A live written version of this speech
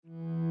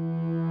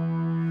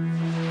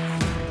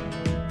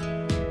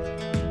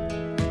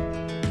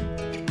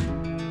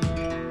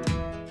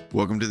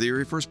Welcome to the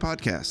Erie First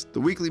Podcast,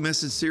 the weekly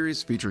message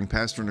series featuring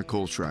Pastor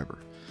Nicole Schreiber.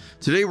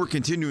 Today we're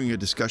continuing a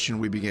discussion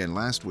we began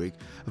last week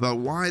about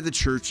why the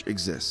church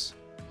exists.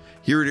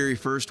 Here at Erie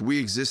First, we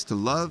exist to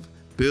love,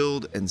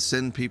 build, and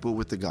send people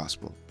with the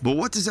gospel. But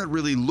what does that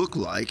really look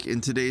like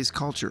in today's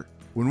culture?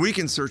 When we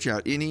can search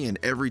out any and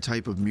every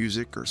type of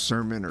music or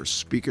sermon or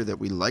speaker that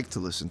we like to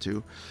listen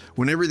to,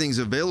 when everything's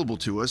available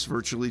to us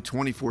virtually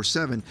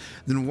 24/7,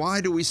 then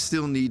why do we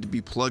still need to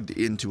be plugged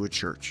into a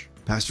church?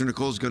 Pastor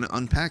Nicole is going to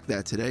unpack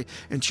that today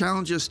and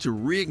challenge us to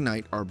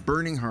reignite our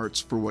burning hearts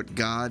for what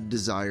God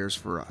desires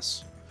for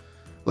us.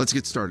 Let's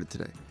get started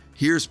today.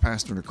 Here's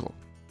Pastor Nicole.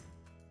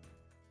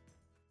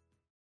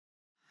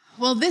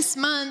 Well, this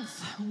month,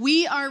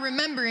 we are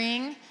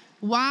remembering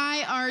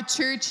why our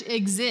church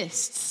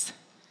exists,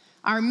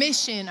 our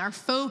mission, our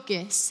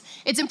focus.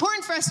 It's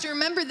important for us to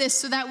remember this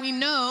so that we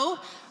know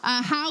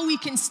how we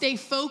can stay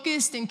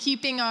focused in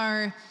keeping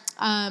our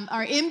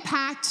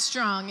impact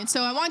strong. And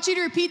so I want you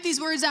to repeat these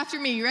words after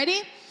me. You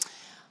ready?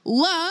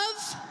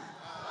 Love,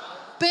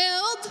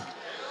 build,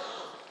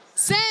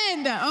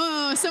 send.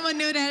 Oh, someone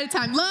knew it ahead of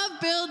time. Love,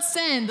 build,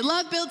 send.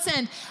 Love, build,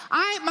 send.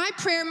 My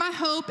prayer, my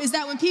hope is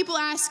that when people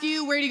ask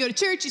you where do you go to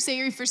church, you say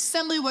Erie First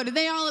Assembly. What are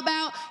they all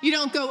about? You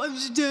don't go,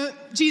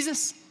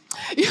 Jesus.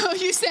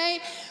 You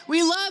say,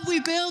 we love, we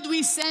build,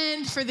 we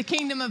send for the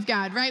kingdom of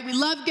God, right? We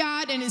love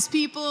God and his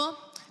people,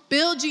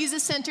 build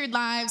Jesus-centered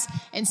lives,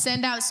 and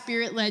send out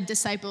Spirit-led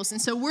disciples.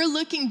 And so we're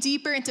looking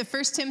deeper into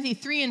 1 Timothy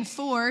 3 and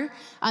 4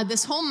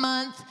 this whole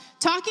month,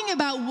 talking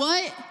about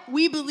what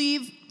we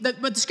believe,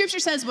 what the scripture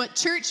says, what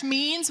church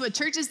means, what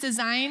church is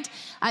designed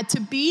to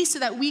be so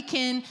that we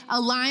can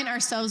align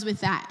ourselves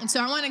with that. And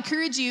so I want to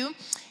encourage you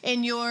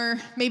in your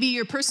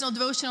personal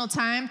devotional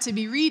time to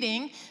be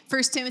reading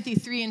 1 Timothy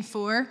 3 and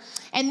 4.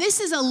 And this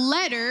is a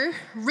letter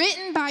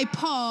written by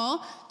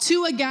Paul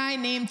to a guy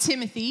named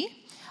Timothy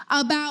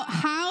about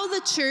how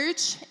the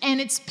church and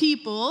its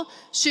people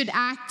should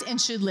act and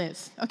should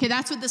live. Okay,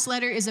 that's what this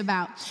letter is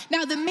about.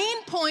 Now, the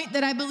main point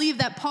that I believe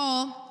that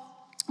Paul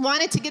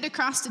wanted to get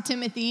across to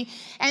Timothy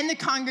and the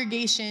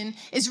congregation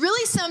is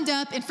really summed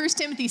up in 1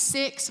 Timothy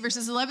 6,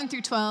 verses 11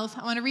 through 12.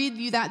 I want to read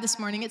you that this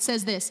morning. It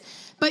says this,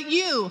 "But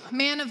you,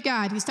 man of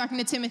God," he's talking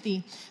to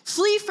Timothy,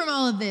 "flee from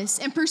all of this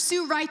and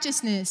pursue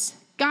righteousness,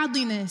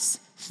 godliness,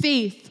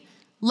 faith,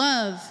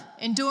 love,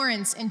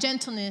 endurance, and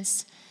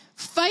gentleness.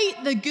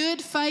 Fight the good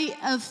fight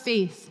of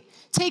faith.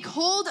 Take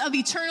hold of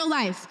eternal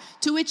life,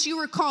 to which you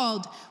were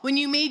called when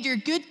you made your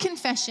good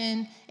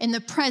confession in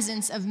the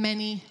presence of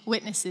many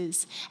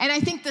witnesses." And I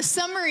think the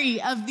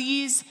summary of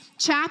these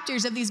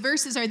chapters, of these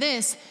verses are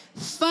this: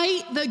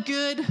 fight the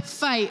good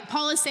fight.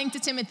 Paul is saying to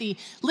Timothy,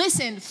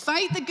 listen,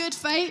 fight the good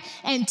fight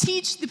and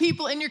teach the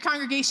people in your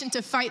congregation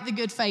to fight the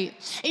good fight.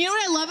 And you know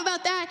what I love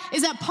about that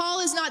is that Paul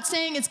is not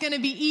saying it's going to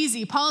be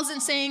easy. Paul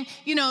isn't saying,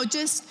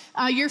 just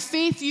your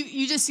faith,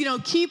 you just,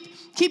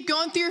 keep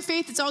going through your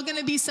faith. It's all going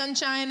to be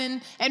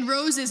sunshine and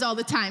roses all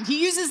the time.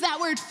 He uses that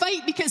word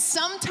fight because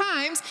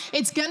sometimes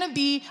it's going to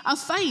be a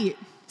fight.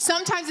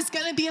 Sometimes it's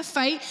going to be a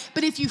fight,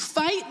 but if you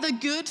fight the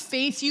good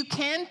faith, you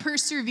can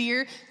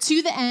persevere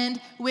to the end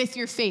with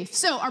your faith.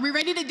 So are we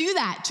ready to do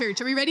that, church?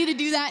 Are we ready to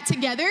do that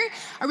together?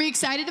 Are we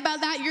excited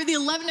about that? You're the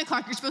 11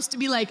 o'clock. You're supposed to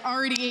be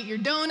already ate your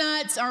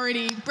donuts,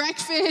 already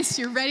breakfast.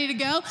 You're ready to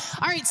go.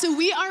 All right, so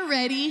we are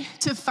ready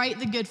to fight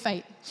the good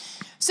fight.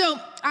 So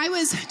I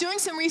was doing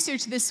some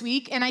research this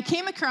week, and I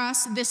came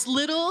across this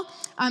little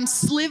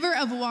sliver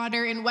of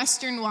water in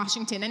Western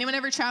Washington. Anyone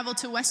ever traveled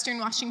to Western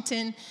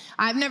Washington?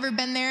 I've never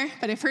been there,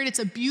 but I've heard it's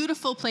a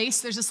beautiful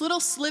place. There's this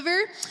little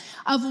sliver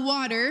of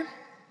water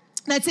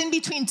that's in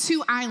between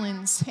two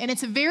islands, and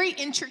it's a very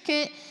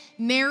intricate,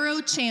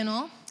 narrow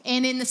channel.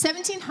 And in the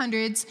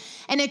 1700s,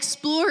 an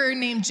explorer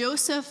named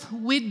Joseph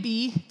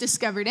Whidbey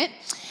discovered it,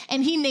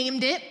 and he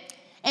named it,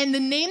 and the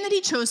name that he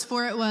chose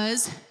for it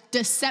was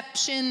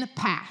Deception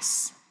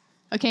Pass.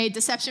 Okay,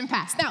 Deception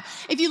Pass. Now,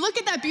 if you look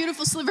at that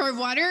beautiful sliver of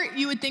water,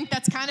 you would think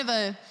that's kind of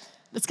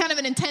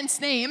an intense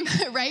name,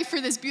 right,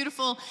 for this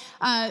beautiful,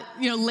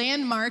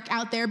 landmark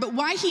out there. But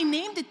why he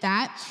named it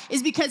that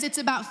is because it's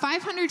about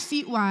 500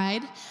 feet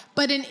wide,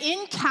 but an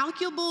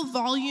incalculable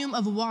volume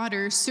of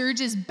water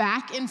surges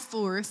back and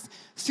forth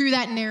through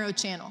that narrow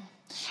channel.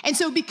 And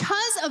so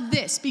because of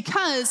this,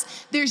 because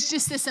there's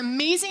just this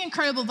amazing,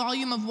 incredible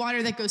volume of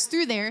water that goes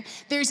through there,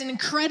 there's an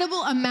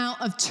incredible amount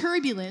of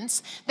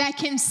turbulence that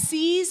can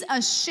seize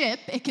a ship.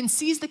 It can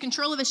seize the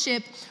control of a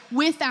ship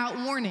without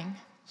warning.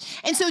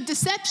 And so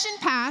Deception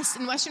Pass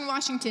in Western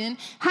Washington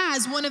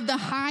has one of the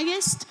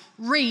highest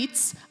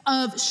rates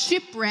of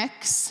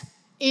shipwrecks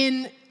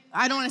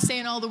I don't want to say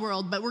in all the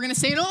world, but we're going to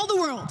say in all the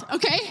world,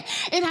 okay?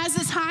 It has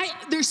this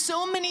there's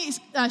so many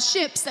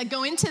ships that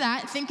go into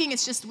that thinking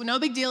it's just no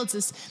big deal. It's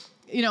this,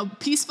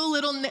 peaceful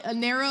little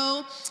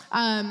narrow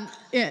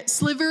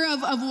sliver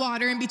of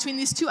water in between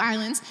these two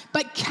islands,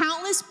 but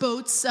countless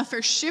boats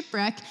suffer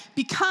shipwreck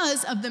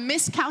because of the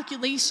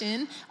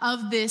miscalculation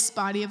of this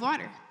body of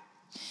water.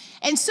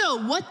 And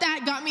so what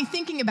that got me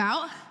thinking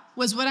about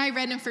was what I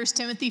read in 1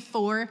 Timothy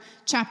 4,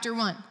 chapter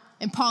 1.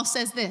 And Paul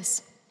says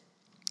this: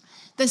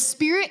 The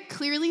Spirit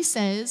clearly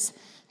says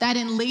that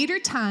in later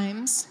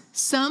times,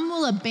 some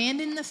will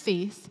abandon the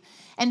faith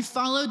and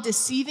follow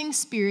deceiving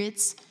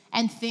spirits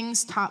and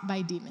things taught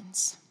by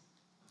demons.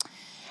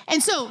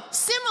 And so,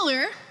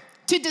 similar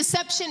to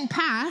deception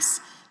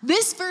past,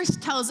 this verse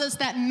tells us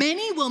that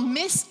many will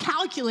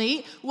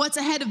miscalculate what's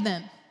ahead of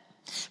them.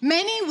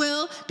 Many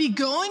will be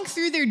going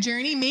through their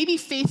journey, maybe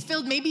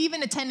faith-filled, maybe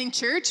even attending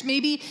church,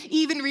 maybe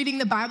even reading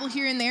the Bible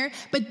here and there,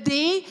 but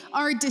they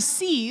are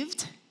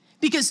deceived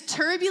because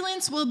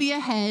turbulence will be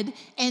ahead,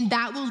 and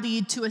that will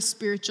lead to a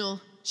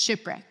spiritual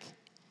shipwreck.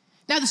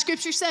 Now, the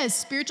scripture says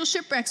spiritual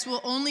shipwrecks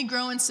will only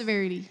grow in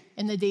severity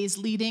in the days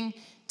leading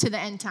to the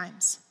end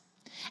times.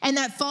 And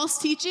that false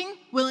teaching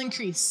will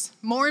increase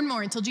more and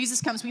more until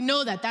Jesus comes. We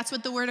know that. That's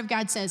what the word of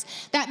God says.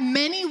 That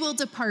many will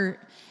depart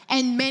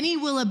and many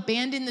will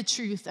abandon the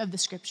truth of the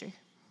scripture.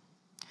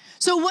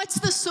 So what's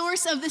the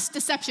source of this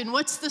deception?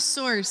 What's the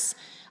source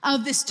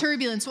of this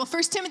turbulence? Well,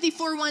 1 Timothy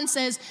 4:1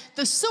 says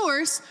the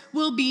source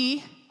will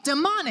be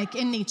demonic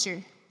in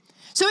nature.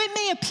 So it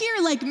may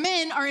appear like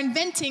men are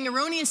inventing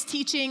erroneous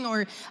teaching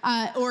or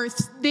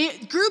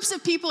groups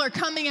of people are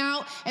coming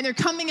out and they're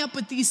coming up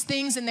with these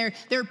things and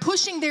they're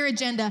pushing their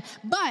agenda.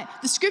 But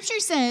the scripture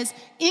says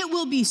it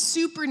will be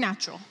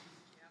supernatural.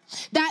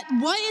 That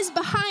what is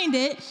behind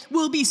it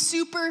will be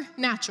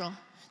supernatural.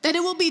 That it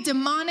will be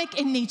demonic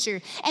in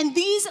nature. And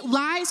these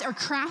lies are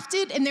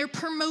crafted and they're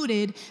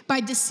promoted by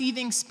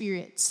deceiving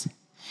spirits.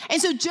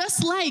 And so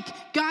just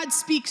like God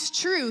speaks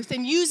truth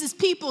and uses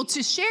people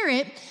to share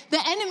it, the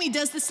enemy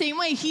does the same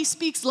way. He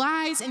speaks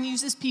lies and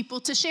uses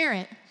people to share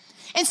it.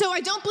 And so I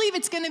don't believe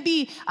it's going to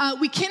be,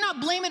 we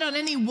cannot blame it on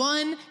any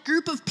one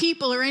group of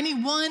people or any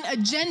one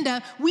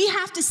agenda. We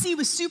have to see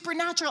with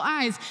supernatural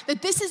eyes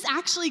that this is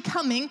actually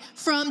coming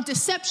from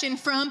deception,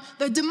 from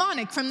the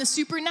demonic, from the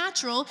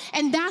supernatural,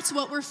 and that's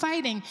what we're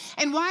fighting.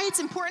 And why it's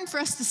important for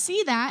us to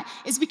see that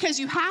is because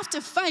you have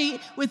to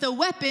fight with a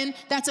weapon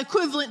that's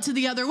equivalent to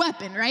the other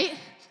weapon, right?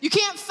 You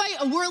can't fight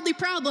a worldly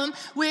problem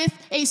we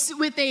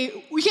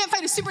can't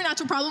fight a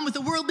supernatural problem with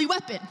a worldly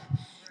weapon.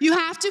 You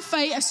have to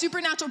fight a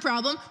supernatural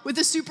problem with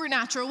a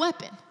supernatural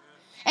weapon.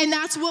 And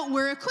that's what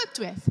we're equipped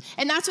with.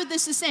 And that's what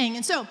this is saying.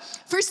 And so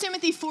 1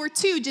 Timothy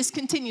 4:2 just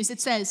continues.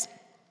 It says,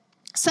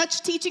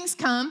 such teachings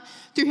come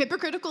through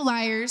hypocritical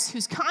liars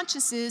whose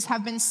consciences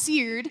have been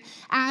seared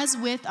as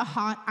with a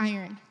hot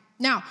iron.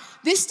 Now,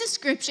 this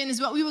description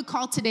is what we would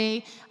call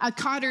today a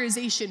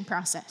cauterization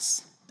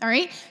process. All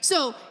right?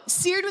 So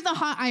seared with a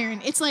hot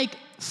iron, it's like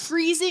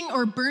freezing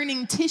or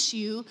burning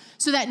tissue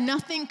so that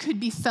nothing could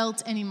be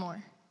felt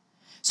anymore.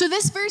 So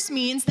this verse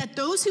means that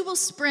those who will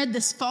spread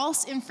this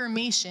false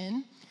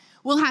information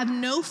will have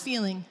no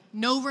feeling,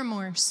 no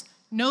remorse,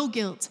 no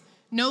guilt,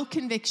 no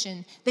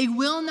conviction. They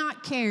will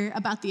not care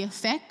about the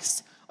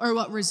effects or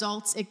what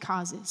results it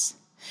causes.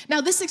 Now,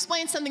 this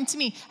explains something to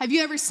me. Have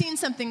you ever seen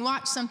something,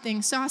 watched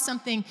something, saw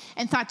something,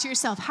 and thought to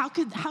yourself, how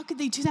could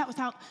they do that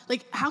without,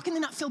 how can they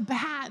not feel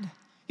bad?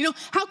 You know,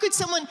 how could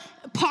someone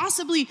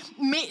possibly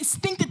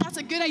think that that's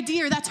a good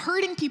idea or that's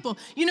hurting people?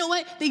 You know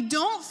what? They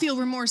don't feel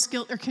remorse,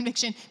 guilt, or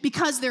conviction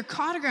because they're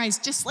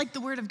cauterized, just like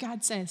the Word of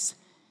God says.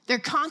 Their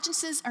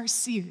consciences are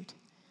seared.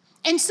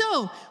 And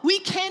so we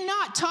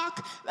cannot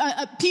talk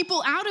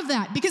people out of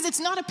that because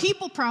it's not a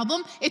people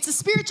problem, it's a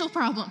spiritual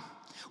problem.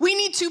 We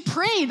need to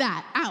pray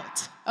that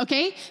out,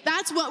 okay?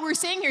 That's what we're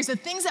saying here is the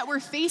things that we're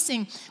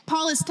facing,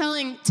 Paul is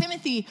telling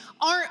Timothy,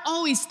 aren't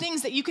always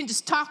things that you can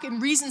just talk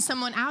and reason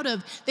someone out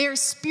of. They are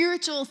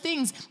spiritual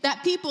things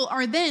that people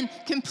are then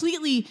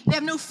completely, they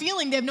have no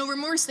feeling, they have no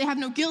remorse, they have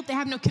no guilt, they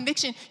have no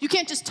conviction. You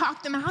can't just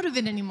talk them out of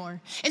it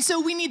anymore. And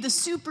so we need the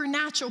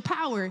supernatural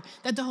power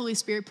that the Holy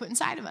Spirit put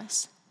inside of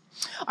us.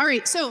 All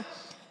right, so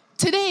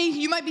today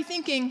you might be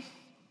thinking,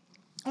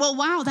 well,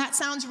 wow, that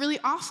sounds really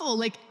awful.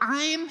 Like,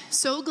 I'm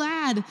so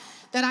glad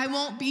that I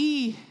won't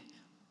be,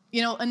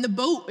 in the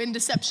boat in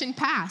Deception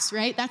Pass,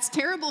 right? That's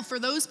terrible for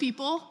those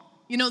people,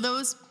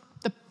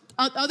 the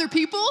other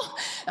people,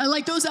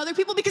 like those other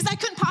people, because that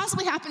couldn't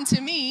possibly happen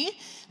to me.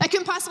 That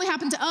couldn't possibly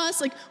happen to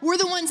us. Like, we're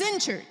the ones in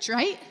church,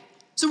 right?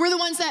 So we're the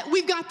ones that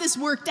we've got this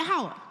worked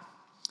out.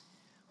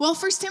 Well,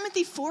 1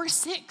 Timothy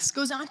 4:6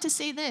 goes on to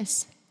say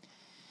this.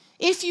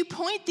 If you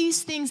point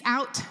these things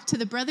out to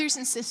the brothers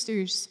and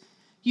sisters,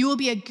 you will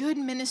be a good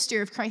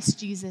minister of Christ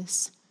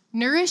Jesus,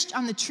 nourished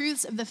on the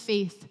truths of the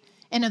faith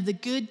and of the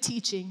good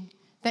teaching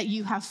that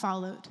you have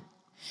followed.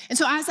 And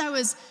so as I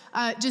was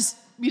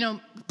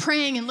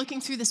praying and looking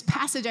through this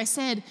passage, I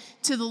said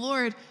to the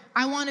Lord,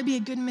 I want to be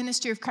a good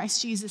minister of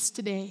Christ Jesus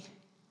today.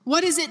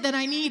 What is it that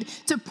I need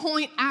to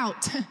point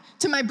out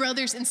to my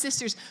brothers and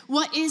sisters?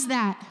 What is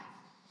that?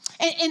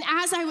 And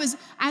as I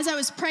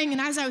was praying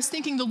and as I was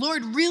thinking, the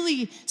Lord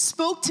really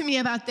spoke to me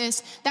about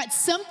this. That's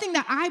something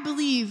that I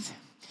believe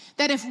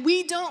that if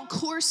we don't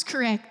course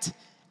correct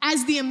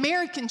as the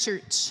American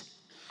church,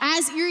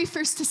 as Erie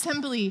First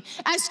Assembly,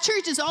 as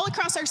churches all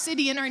across our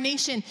city and our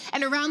nation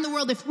and around the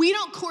world, if we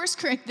don't course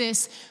correct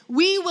this,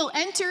 we will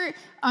enter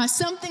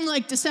something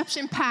like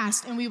Deception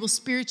Past and we will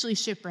spiritually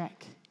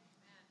shipwreck.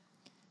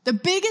 The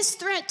biggest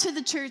threat to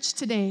the church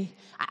today,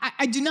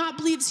 I do not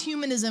believe it's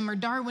humanism or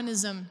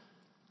Darwinism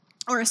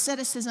or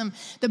asceticism.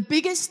 The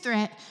biggest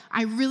threat,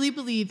 I really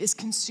believe, is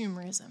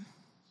consumerism.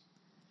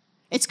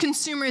 It's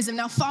consumerism.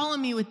 Now follow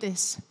me with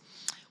this.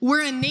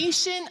 We're a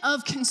nation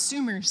of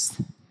consumers.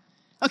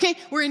 Okay,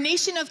 we're a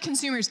nation of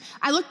consumers.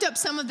 I looked up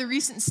some of the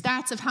recent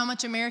stats of how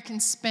much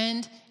Americans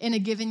spend in a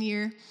given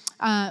year.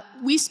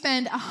 We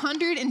spend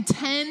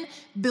 $110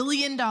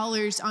 billion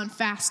on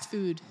fast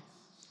food.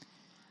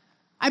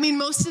 I mean,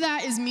 most of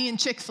that is me and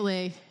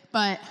Chick-fil-A,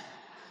 but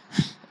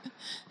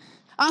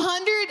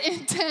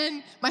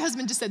 110, my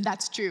husband just said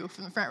that's true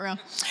from the front row.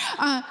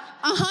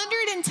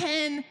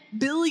 $110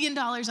 billion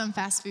on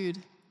fast food.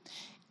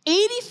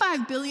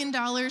 $85 billion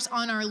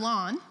on our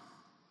lawn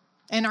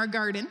and our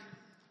garden.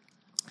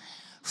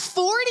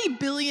 $40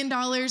 billion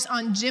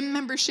on gym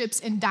memberships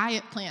and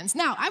diet plans.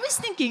 Now, I was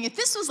thinking if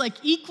this was like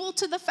equal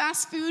to the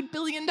fast food $1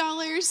 billion,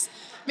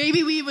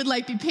 maybe we would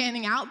like be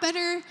panning out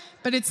better,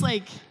 but it's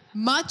like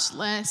much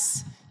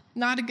less.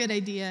 Not a good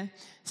idea.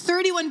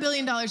 $31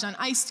 billion on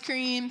ice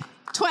cream.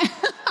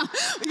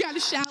 We got to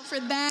shout for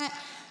that.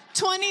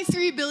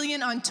 $23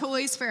 billion on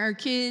toys for our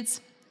kids.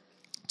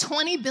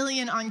 $20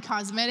 billion on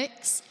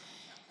cosmetics.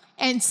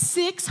 And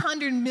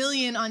 $600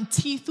 million on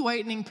teeth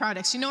whitening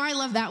products. You know I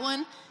love that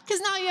one? Because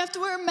now you have to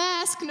wear a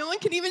mask. No one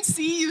can even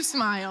see you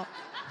smile.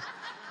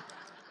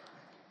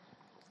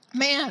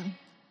 Man,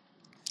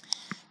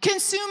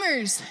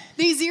 consumers,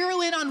 they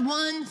zero in on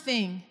one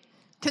thing,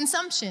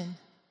 consumption.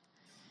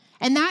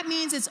 And that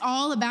means it's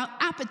all about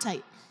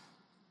appetite.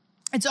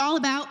 It's all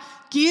about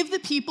give the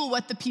people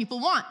what the people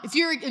want. If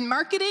you're in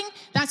marketing,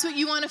 that's what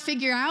you want to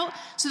figure out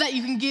so that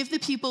you can give the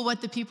people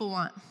what the people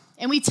want.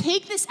 And we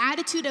take this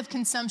attitude of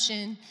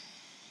consumption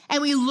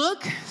and we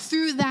look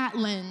through that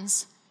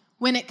lens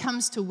when it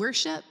comes to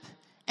worship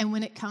and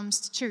when it comes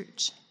to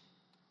church.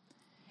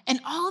 And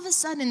all of a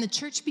sudden, the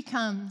church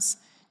becomes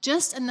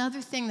just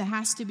another thing that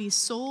has to be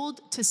sold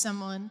to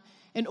someone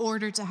in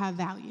order to have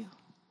value.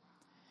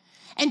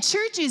 And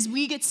churches,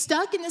 we get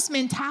stuck in this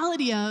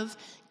mentality of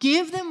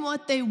give them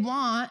what they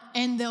want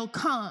and they'll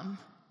come.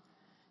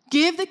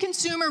 Give the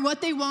consumer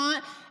what they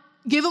want,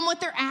 give them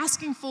what they're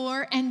asking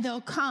for, and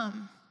they'll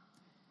come.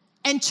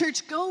 And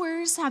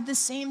churchgoers have the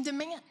same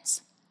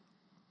demands.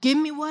 Give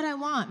me what I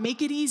want.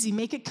 Make it easy.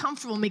 Make it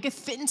comfortable. Make it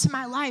fit into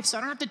my life so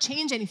I don't have to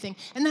change anything.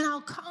 And then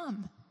I'll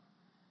come.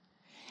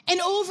 And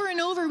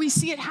over, we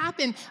see it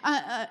happen.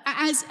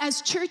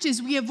 As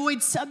churches, we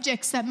avoid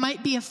subjects that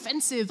might be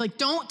offensive. Like,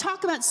 don't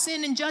talk about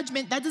sin and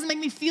judgment. That doesn't make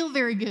me feel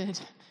very good.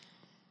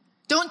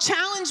 Don't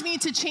challenge me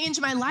to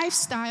change my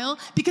lifestyle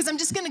because I'm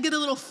just going to get a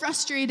little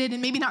frustrated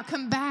and maybe not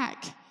come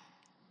back.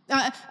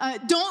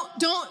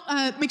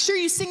 Don't make sure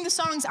you sing the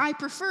songs I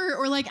prefer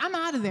or like, I'm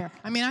out of there.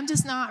 I mean, I'm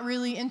just not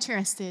really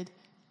interested.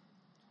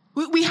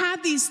 We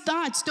have these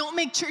thoughts. Don't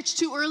make church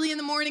too early in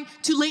the morning,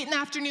 too late in the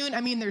afternoon. I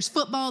mean, there's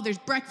football, there's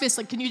breakfast.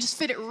 Like, can you just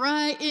fit it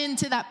right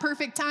into that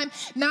perfect time?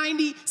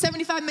 90,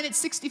 75 minutes,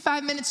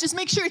 65 minutes. Just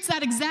make sure it's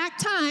that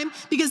exact time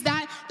because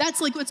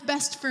that's like what's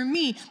best for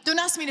me. Don't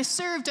ask me to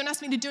serve. Don't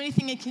ask me to do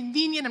anything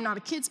inconvenient. I'm not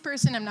a kids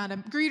person. I'm not a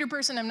greeter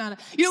person.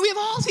 we have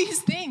all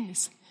these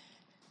things.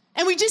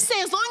 And we just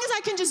say, as long as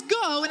I can just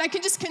go and I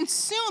can just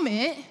consume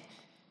it,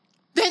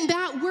 then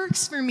that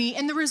works for me.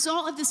 And the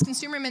result of this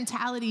consumer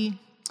mentality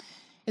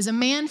is a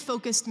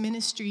man-focused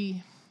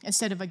ministry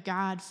instead of a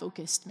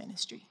God-focused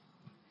ministry.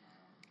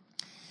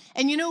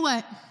 And you know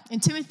what?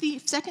 In 2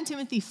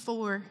 Timothy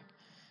 4,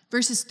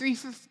 verses 3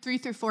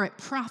 through 4, it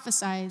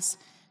prophesies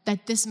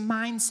that this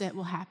mindset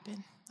will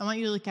happen. I want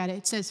you to look at it.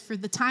 It says, "For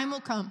the time will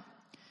come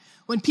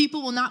when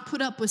people will not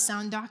put up with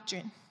sound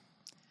doctrine.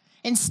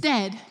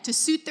 Instead, to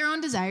suit their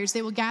own desires,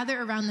 they will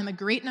gather around them a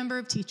great number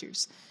of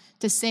teachers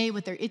to say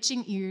what their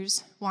itching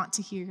ears want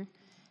to hear,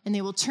 and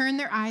they will turn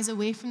their eyes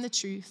away from the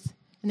truth,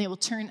 and they will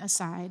turn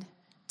aside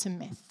to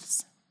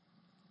myths."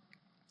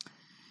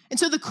 And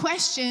so the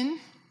question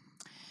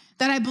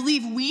that I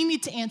believe we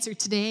need to answer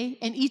today,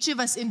 and each of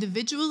us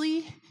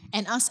individually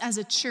and us as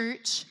a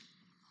church,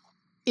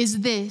 is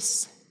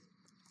this: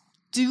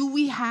 do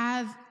we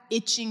have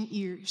itching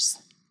ears?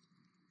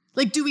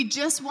 Like, do we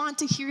just want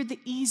to hear the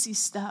easy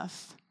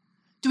stuff?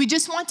 Do we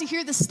just want to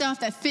hear the stuff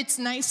that fits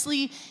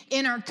nicely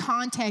in our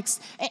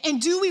context?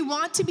 And do we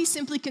want to be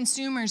simply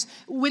consumers?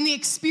 When the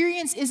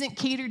experience isn't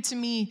catered to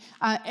me,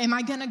 am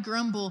I gonna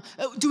grumble?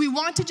 Do we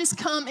want to just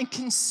come and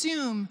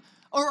consume?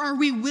 Or are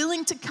we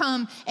willing to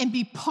come and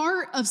be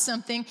part of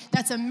something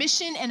that's a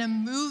mission and a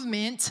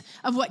movement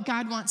of what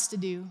God wants to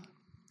do?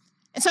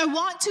 And so I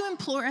want to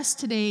implore us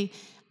today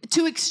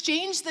to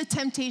exchange the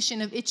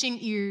temptation of itching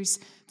ears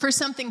for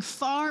something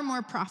far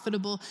more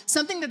profitable,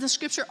 something that the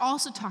scripture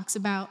also talks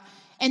about,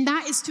 and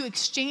that is to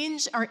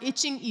exchange our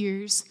itching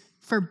ears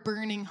for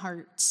burning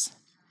hearts.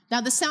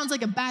 Now, this sounds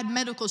like a bad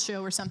medical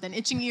show or something.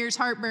 Itching ears,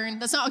 heartburn.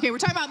 That's not okay. We're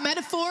talking about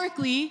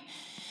metaphorically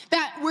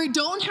that we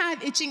don't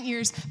have itching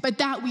ears, but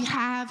that we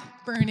have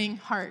burning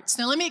hearts.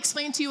 Now, let me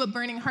explain to you what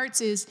burning hearts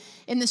is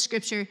in the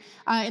scripture.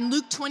 In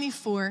Luke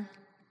 24,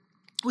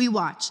 we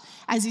watch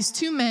as these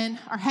two men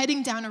are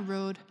heading down a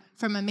road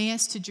from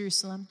Emmaus to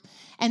Jerusalem,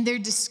 and they're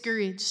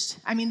discouraged.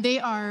 I mean, they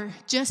are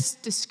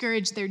just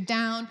discouraged. They're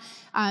down.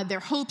 Their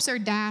hopes are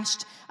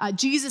dashed.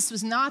 Jesus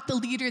was not the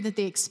leader that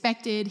they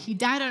expected. He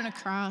died on a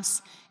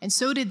cross, and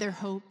so did their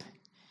hope.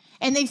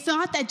 And they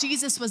thought that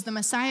Jesus was the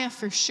Messiah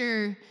for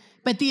sure,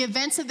 but the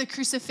events of the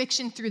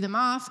crucifixion threw them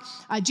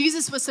off.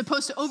 Jesus was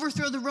supposed to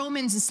overthrow the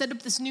Romans and set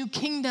up this new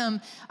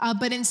kingdom,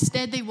 but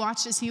instead they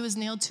watched as he was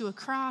nailed to a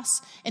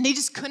cross, and they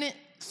just couldn't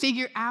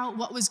figure out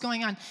what was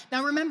going on.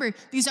 Now remember,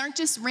 these aren't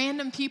just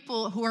random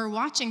people who are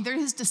watching. They're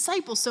his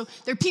disciples. So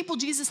they're people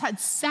Jesus had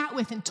sat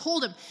with and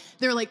told him.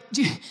 They're like,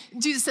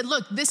 Jesus said,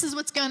 look, this is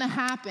what's going to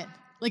happen.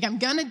 Like, I'm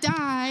going to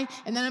die,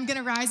 and then I'm going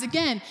to rise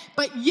again.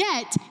 But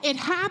yet, it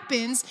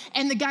happens,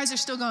 and the guys are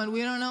still going,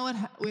 we don't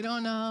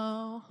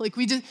know. Like,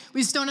 we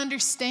just don't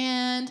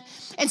understand.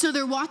 And so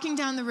they're walking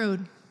down the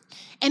road.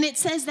 And it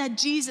says that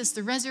Jesus,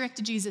 the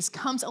resurrected Jesus,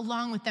 comes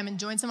along with them and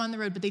joins them on the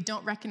road, but they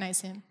don't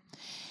recognize him.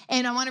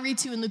 And I want to read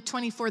to you in Luke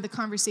 24, the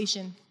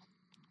conversation.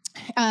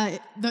 The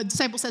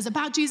disciple says,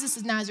 about Jesus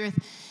of Nazareth,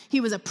 he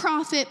was a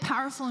prophet,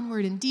 powerful in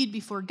word and deed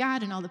before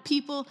God and all the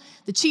people.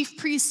 The chief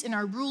priests and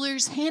our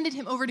rulers handed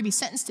him over to be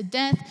sentenced to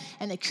death,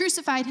 and they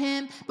crucified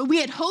him. But we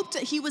had hoped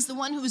that he was the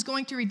one who was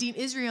going to redeem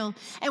Israel.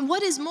 And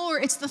what is more,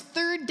 it's the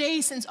third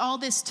day since all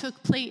this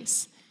took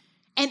place.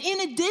 And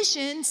in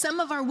addition, some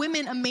of our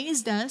women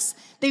amazed us.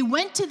 They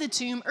went to the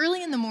tomb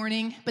early in the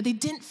morning, but they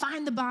didn't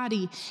find the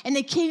body. And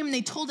they came and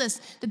they told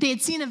us that they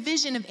had seen a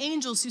vision of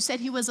angels who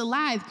said he was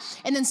alive.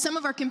 And then some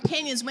of our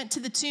companions went to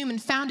the tomb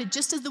and found it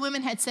just as the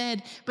women had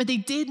said, but they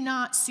did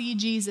not see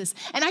Jesus.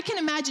 And I can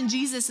imagine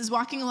Jesus is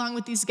walking along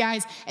with these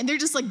guys, and they're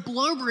just like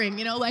blubbering,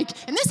 like,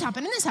 and this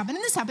happened, and this happened,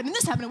 and this happened, and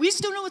this happened. And we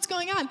just don't know what's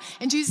going on.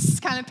 And Jesus is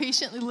kind of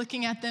patiently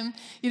looking at them,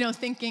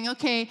 thinking,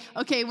 okay,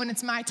 when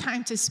it's my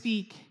time to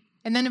speak.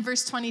 And then in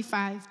verse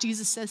 25,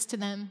 Jesus says to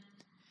them,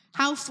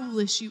 how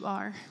foolish you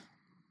are,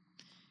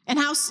 and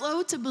how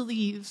slow to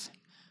believe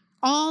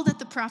all that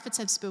the prophets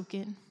have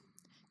spoken.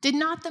 Did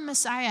not the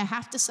Messiah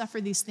have to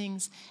suffer these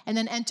things and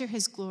then enter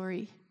his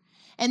glory?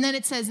 And then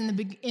it says,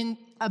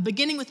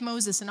 beginning with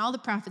Moses and all the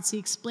prophets, he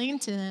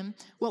explained to them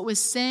what was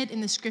said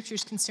in the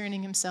scriptures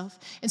concerning himself.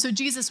 And so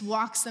Jesus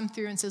walks them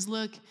through and says,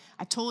 look,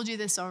 I told you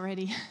this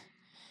already.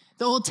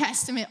 The Old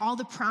Testament, all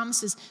the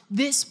promises,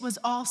 this was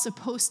all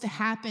supposed to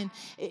happen.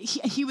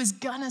 He was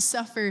gonna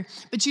suffer.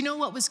 But you know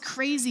what was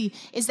crazy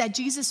is that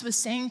Jesus was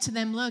saying to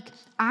them, look,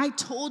 I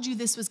told you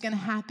this was gonna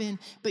happen,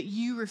 but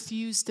you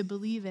refused to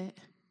believe it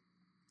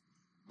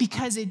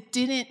because it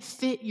didn't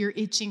fit your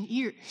itching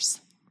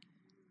ears.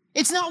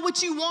 It's not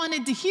what you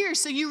wanted to hear,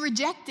 so you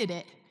rejected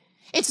it.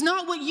 It's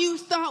not what you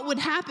thought would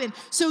happen,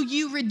 so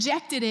you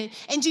rejected it.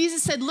 And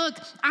Jesus said, look,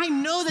 I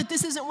know that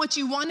this isn't what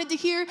you wanted to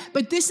hear,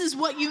 but this is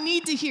what you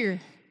need to hear.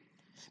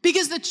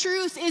 Because the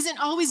truth isn't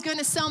always going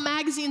to sell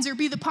magazines or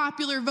be the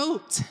popular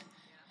vote.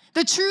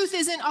 The truth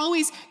isn't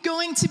always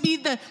going to be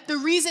the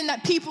reason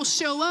that people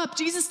show up.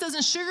 Jesus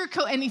doesn't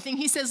sugarcoat anything.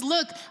 He says,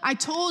 look, I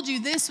told you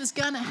this was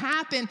going to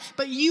happen,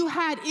 but you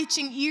had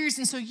itching ears,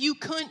 and so you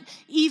couldn't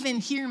even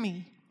hear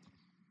me.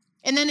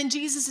 And then in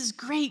Jesus'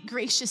 great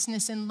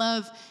graciousness and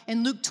love,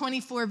 in Luke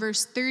 24,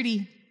 verse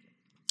 30,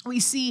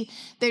 we see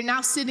they're now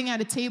sitting at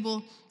a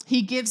table.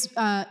 He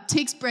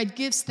takes bread,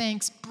 gives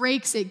thanks,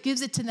 breaks it,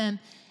 gives it to them.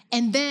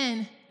 And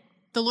then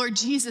the Lord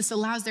Jesus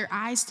allows their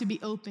eyes to be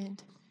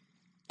opened.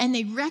 And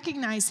they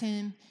recognize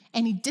him,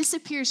 and he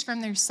disappears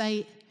from their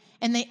sight.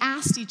 And they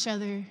asked each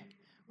other,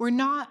 were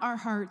not our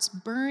hearts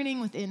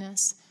burning within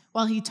us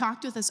while he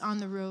talked with us on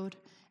the road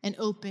and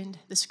opened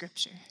the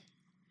scripture?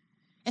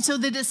 And so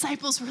the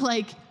disciples were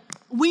like,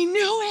 we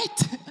knew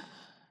it.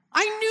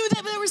 I knew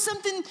that there was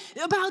something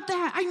about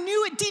that. I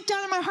knew it deep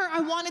down in my heart. I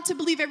wanted to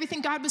believe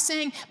everything God was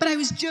saying, but I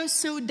was just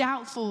so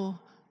doubtful.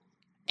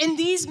 And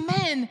these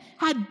men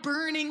had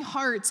burning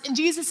hearts. And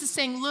Jesus is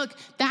saying, look,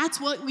 that's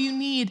what we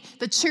need.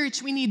 The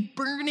church, we need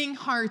burning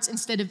hearts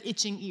instead of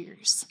itching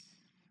ears.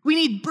 We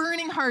need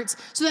burning hearts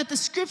so that the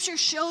scripture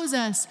shows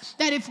us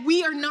that if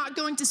we are not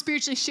going to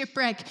spiritually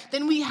shipwreck,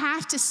 then we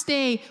have to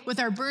stay with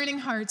our burning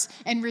hearts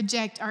and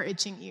reject our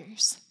itching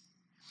ears.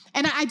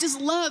 And I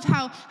just love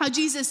how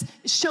Jesus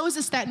shows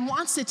us that and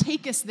wants to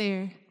take us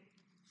there.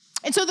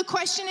 And so the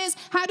question is,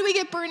 how do we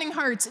get burning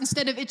hearts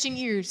instead of itching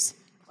ears?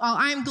 Well,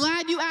 I'm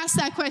glad you asked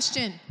that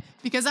question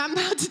because I'm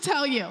about to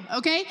tell you,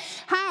 okay?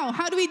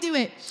 How do we do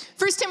it?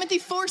 1 Timothy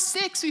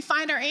 4:6, we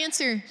find our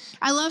answer.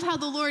 I love how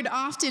the Lord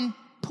often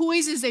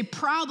poises a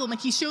problem. Like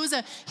he shows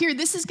here,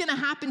 this is going to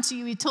happen to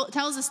you. He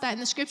tells us that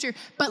in the scripture.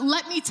 But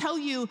let me tell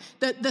you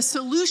the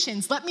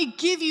solutions. Let me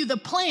give you the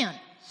plan.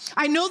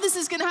 I know this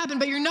is going to happen,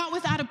 but you're not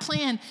without a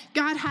plan.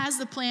 God has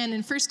the plan.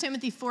 In 1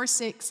 Timothy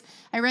 4:6,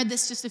 I read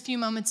this just a few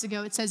moments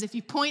ago. It says, if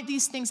you point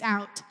these things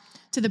out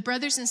to the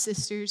brothers and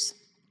sisters,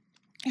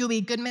 you'll be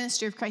a good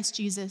minister of Christ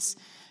Jesus,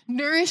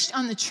 nourished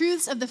on the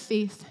truths of the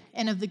faith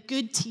and of the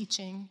good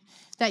teaching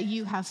that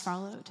you have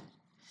followed.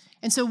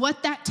 And so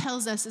what that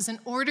tells us is in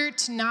order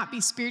to not be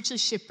spiritually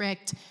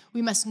shipwrecked,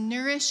 we must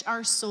nourish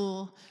our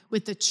soul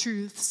with the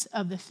truths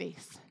of the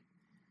faith.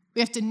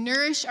 We have to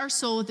nourish our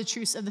soul with the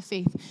truths of the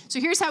faith. So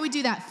here's how we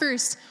do that.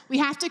 First, we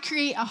have to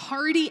create a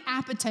hearty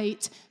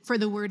appetite for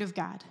the Word of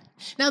God.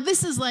 Now,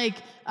 this is like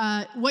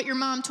what your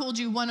mom told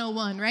you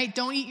 101, right?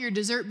 Don't eat your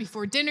dessert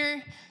before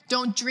dinner.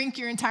 Don't drink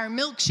your entire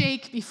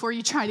milkshake before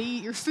you try to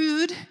eat your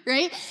food,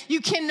 right?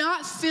 You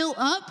cannot fill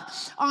up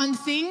on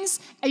things.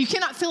 You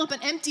cannot fill up on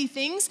empty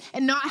things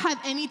and not have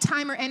any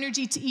time or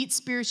energy to eat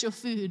spiritual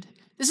food.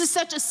 This is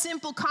such a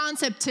simple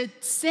concept to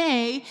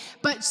say,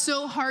 but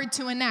so hard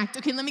to enact.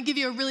 Okay, let me give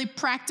you a really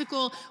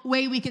practical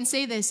way we can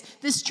say this.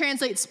 This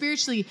translates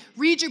spiritually.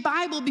 Read your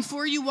Bible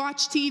before you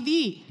watch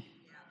TV.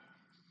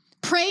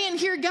 Pray and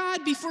hear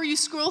God before you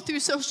scroll through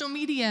social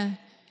media.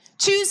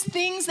 Choose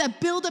things that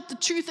build up the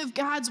truth of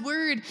God's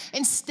word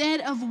instead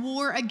of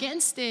war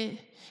against it.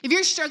 If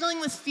you're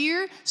struggling with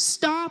fear,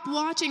 stop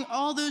watching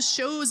all those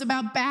shows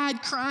about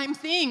bad crime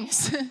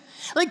things.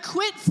 Like,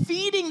 quit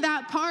feeding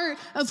that part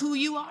of who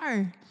you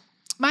are.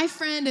 My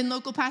friend and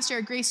local pastor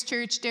at Grace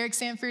Church, Derek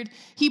Sanford,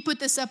 he put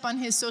this up on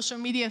his social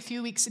media a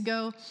few weeks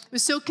ago. It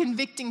was so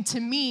convicting to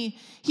me.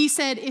 He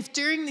said, if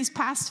during these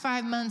past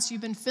 5 months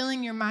you've been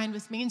filling your mind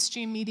with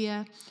mainstream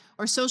media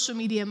or social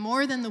media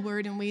more than the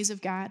word and ways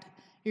of God,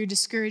 your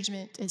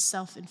discouragement is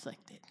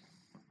self-inflicted.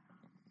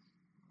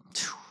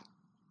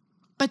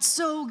 But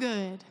so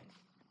good.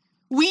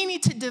 We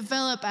need to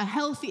develop a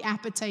healthy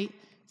appetite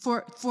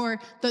for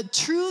the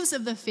truths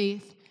of the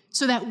faith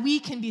so that we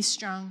can be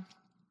strong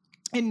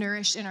and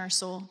nourished in our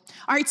soul.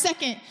 All right,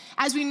 second,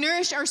 as we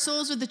nourish our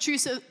souls with the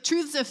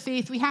truths of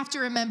faith, we have to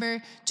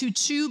remember to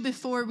chew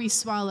before we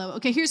swallow.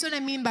 Okay, here's what I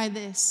mean by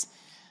this.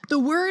 The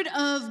word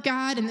of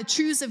God and the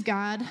truths of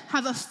God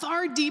have a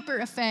far deeper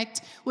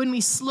effect when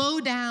we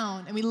slow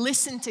down and we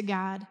listen to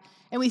God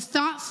and we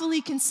thoughtfully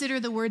consider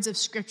the words of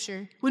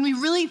Scripture, when we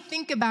really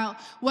think about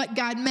what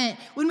God meant,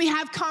 when we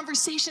have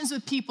conversations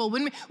with people,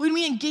 when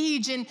we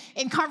engage in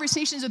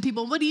conversations with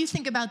people. What do you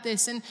think about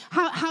this? And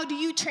how do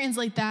you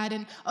translate that?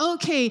 And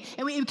okay,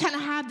 and we kind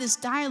of have this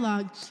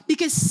dialogue,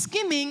 because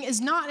skimming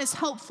is not as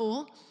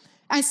helpful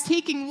as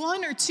taking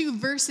 1 or 2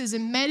 verses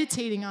and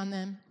meditating on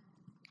them.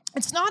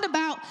 It's not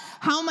about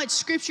how much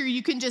Scripture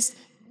you can just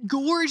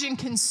gorge and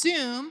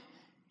consume.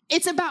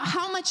 It's about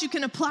how much you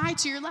can apply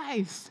to your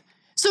life.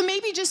 So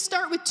maybe just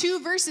start with 2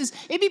 verses.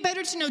 It'd be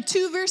better to know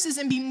 2 verses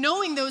and be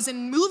knowing those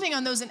and moving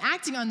on those and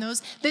acting on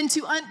those than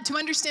to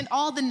understand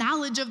all the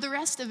knowledge of the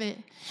rest of it.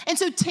 And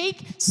so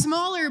take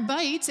smaller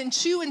bites and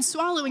chew and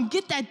swallow and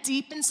get that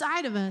deep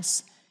inside of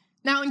us.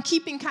 Now, in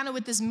keeping kind of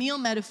with this meal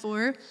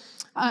metaphor,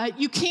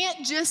 you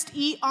can't just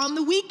eat on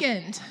the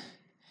weekend.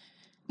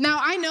 Now,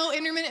 I know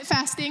intermittent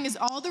fasting is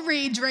all the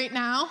rage right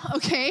now,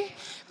 okay?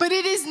 But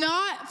it is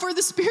not for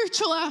the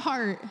spiritual at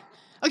heart.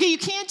 Okay, you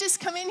can't just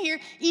come in here,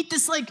 eat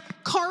this like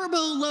carbo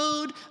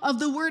load of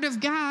the Word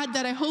of God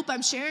that I hope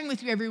I'm sharing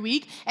with you every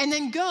week, and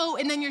then go,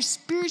 and then you're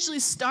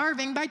spiritually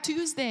starving by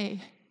Tuesday.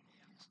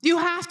 You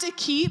have to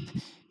keep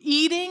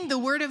eating the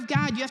Word of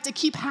God. You have to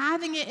keep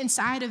having it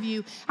inside of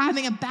you,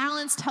 having a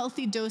balanced,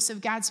 healthy dose of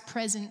God's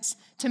presence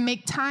to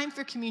make time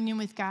for communion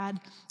with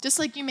God, just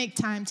like you make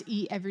time to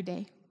eat every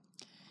day.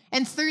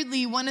 And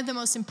thirdly, one of the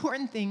most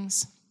important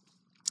things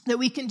that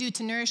we can do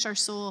to nourish our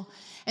soul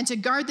and to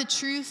guard the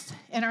truth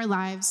in our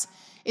lives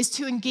is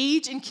to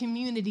engage in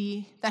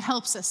community that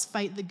helps us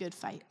fight the good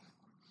fight.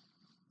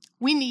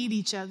 We need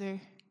each other.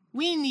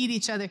 We need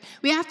each other.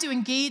 We have to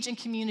engage in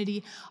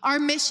community. Our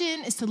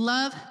mission is to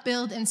love,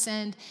 build, and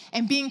send,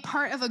 and being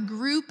part of a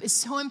group is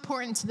so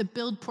important to the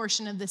build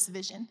portion of this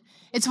vision.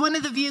 It's one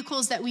of the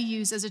vehicles that we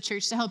use as a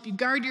church to help you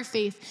guard your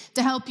faith,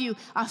 to help you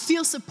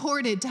feel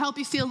supported, to help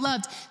you feel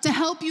loved, to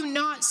help you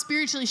not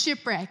spiritually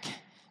shipwreck.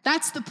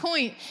 That's the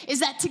point, is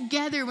that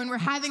together when we're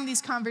having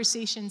these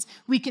conversations,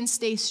 we can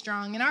stay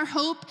strong. And our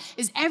hope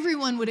is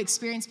everyone would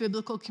experience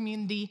biblical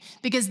community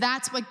because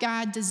that's what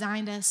God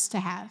designed us to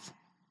have.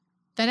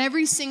 That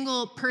every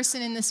single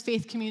person in this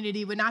faith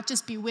community would not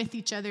just be with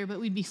each other, but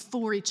we'd be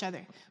for each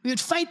other. We would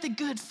fight the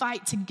good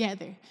fight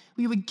together.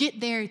 We would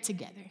get there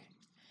together.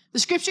 The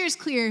Scripture is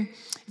clear.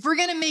 If we're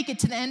going to make it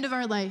to the end of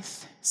our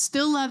life,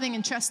 still loving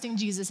and trusting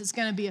Jesus, it's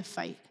going to be a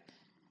fight.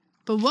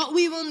 But what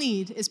we will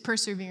need is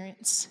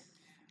perseverance.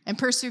 And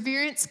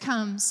perseverance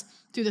comes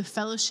through the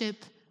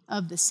fellowship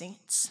of the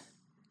saints.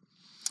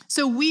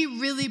 So we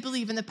really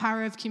believe in the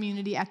power of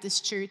community at this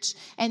church.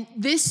 And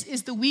this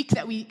is the week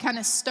that we kind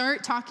of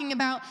start talking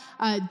about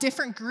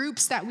different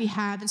groups that we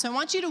have. And so I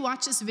want you to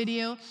watch this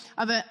video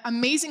of an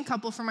amazing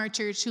couple from our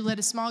church who led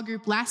a small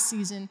group last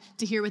season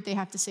to hear what they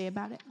have to say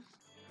about it.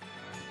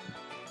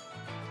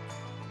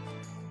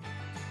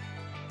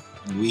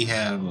 We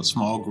have a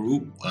small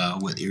group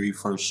with Erie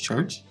First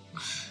Church.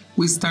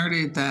 We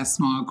started that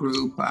small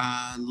group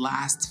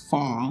last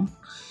fall,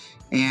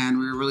 and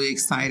we were really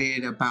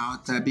excited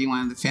about being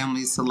one of the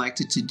families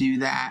selected to do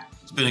that.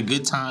 It's been a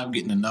good time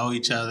getting to know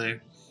each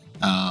other,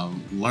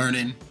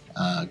 learning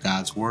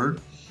God's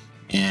Word,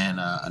 and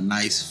a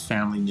nice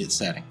family-knit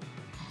setting.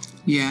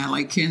 Yeah,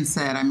 like Ken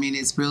said, I mean,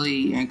 it's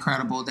really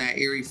incredible that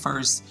Erie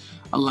First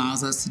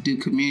allows us to do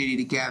community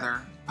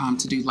together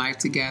to do life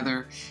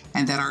together,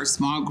 and that our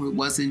small group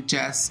wasn't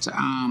just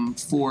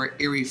for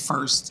Erie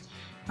First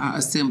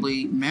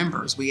Assembly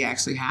members. We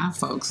actually have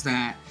folks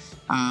that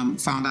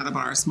found out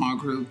about our small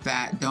group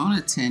that don't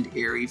attend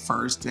Erie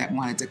First that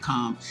wanted to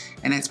come,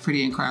 and it's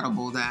pretty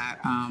incredible that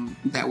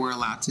that we're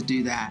allowed to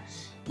do that.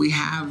 We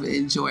have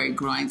enjoyed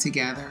growing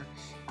together.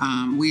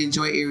 We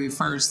enjoy Erie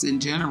First in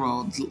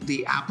general,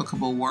 the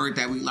applicable word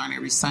that we learn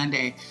every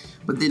Sunday,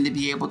 but then to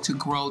be able to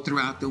grow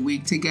throughout the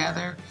week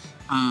together,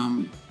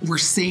 we're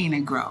seeing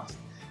it grow,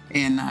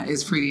 and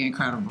it's pretty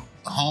incredible.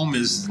 Home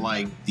is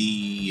like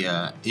the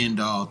end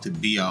all to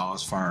be all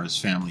as far as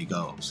family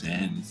goes.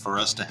 And for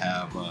us to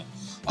have a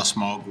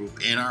small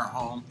group in our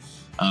home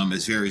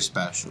is very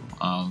special.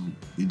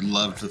 We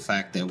love the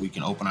fact that we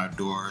can open our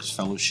doors,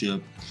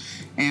 fellowship.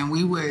 And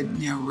we would,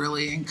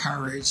 really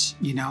encourage,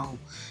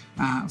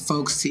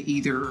 folks to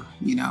either,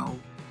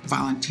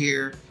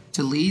 volunteer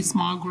to lead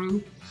small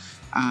group.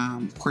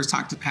 Of course,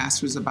 talk to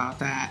pastors about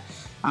that.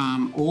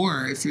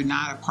 Or if you're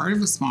not a part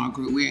of a small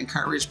group, we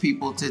encourage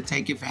people to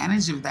take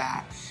advantage of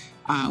that.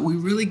 We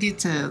really get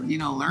to,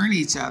 learn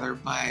each other.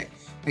 But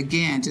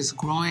again, just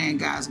growing in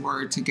God's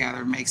word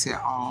together makes it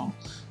all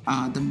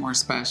the more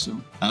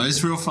special.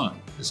 It's real fun.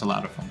 It's a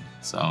lot of fun.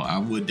 So I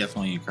would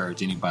definitely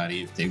encourage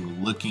anybody, if they were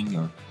looking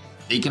or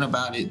thinking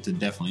about it, to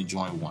definitely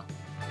join one.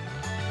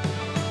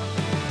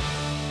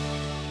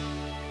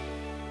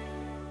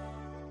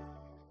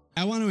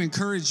 I want to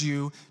encourage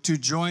you to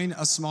join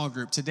a small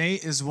group. Today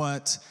is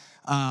what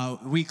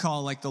we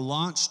call like the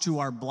launch to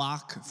our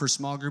block for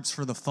small groups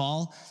for the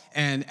fall.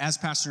 And as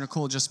Pastor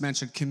Nicole just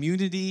mentioned,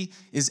 community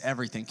is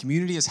everything.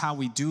 Community is how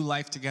we do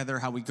life together,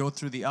 how we go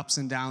through the ups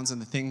and downs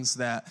and the things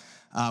that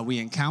we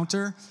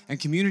encounter. And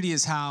community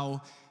is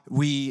how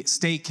we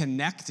stay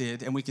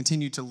connected and we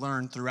continue to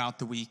learn throughout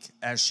the week,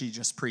 as she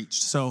just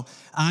preached. So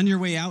on your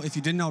way out, if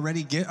you didn't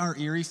already, get our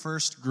Erie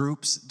First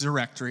Groups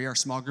directory, our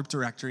small group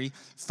directory.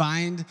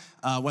 Find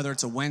whether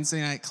it's a Wednesday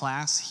night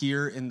class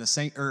here in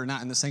the or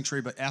not in the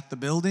sanctuary, but at the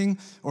building,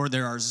 or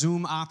there are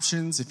Zoom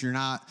options if you're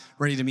not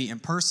ready to meet in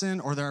person,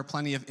 or there are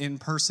plenty of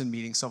in-person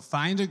meetings. So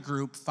find a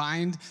group,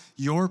 find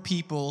your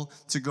people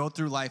to go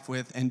through life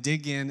with, and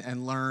dig in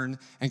and learn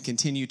and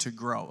continue to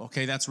grow.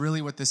 Okay, that's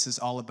really what this is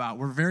all about.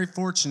 We're very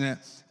fortunate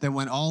that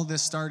when all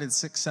this started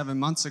 6-7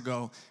 months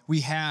ago,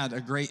 we had a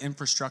great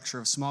infrastructure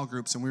of small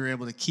groups, and we were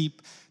able to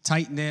keep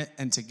tight-knit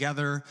and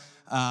together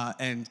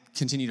and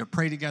continue to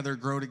pray together,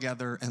 grow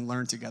together, and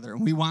learn together.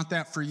 And we want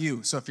that for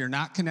you. So if you're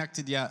not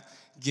connected yet,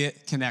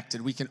 get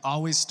connected. We can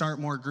always start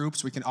more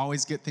groups. We can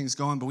always get things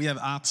going, but we have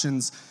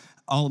options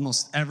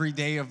almost every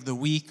day of the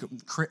week,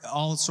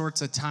 all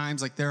sorts of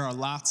times. Like, there are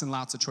lots and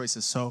lots of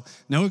choices. So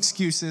no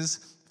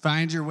excuses.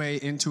 Find your way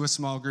into a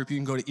small group. You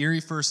can go to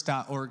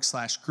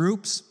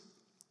eriefirst.org/groups,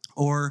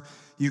 or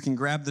you can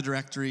grab the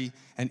directory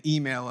and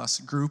email us,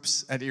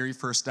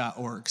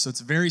 groups@eriefirst.org. So it's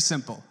very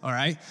simple, all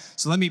right?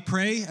 So let me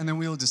pray, and then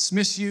we will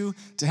dismiss you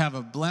to have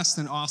a blessed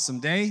and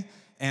awesome day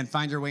and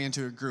find your way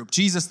into a group.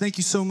 Jesus, thank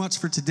you so much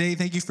for today.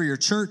 Thank you for your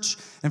church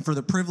and for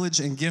the privilege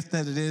and gift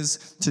that it is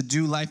to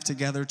do life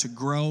together, to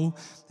grow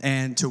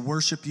and to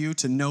worship you,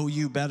 to know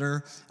you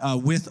better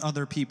with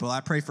other people. I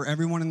pray for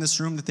everyone in this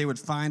room that they would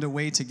find a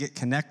way to get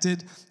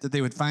connected, that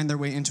they would find their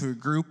way into a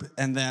group,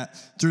 and that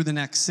through the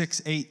next 6,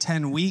 8,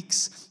 10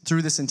 weeks,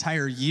 through this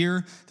entire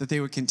year, that they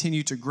would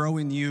continue to grow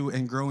in you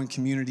and grow in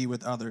community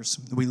with others.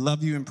 We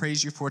love you and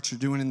praise you for what you're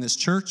doing in this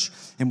church,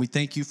 and we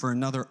thank you for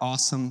another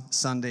awesome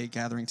Sunday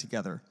gathering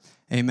together.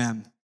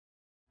 Amen.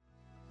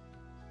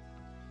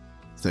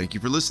 Thank you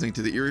for listening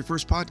to the Erie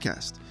First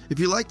Podcast. If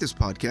you like this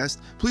podcast,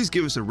 please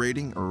give us a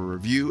rating or a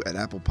review at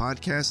Apple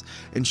Podcasts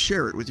and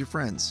share it with your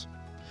friends.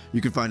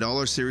 You can find all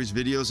our series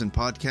videos and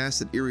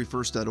podcasts at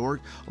eriefirst.org,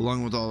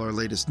 along with all our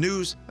latest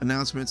news,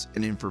 announcements,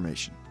 and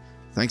information.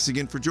 Thanks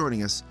again for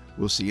joining us.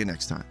 We'll see you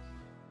next time.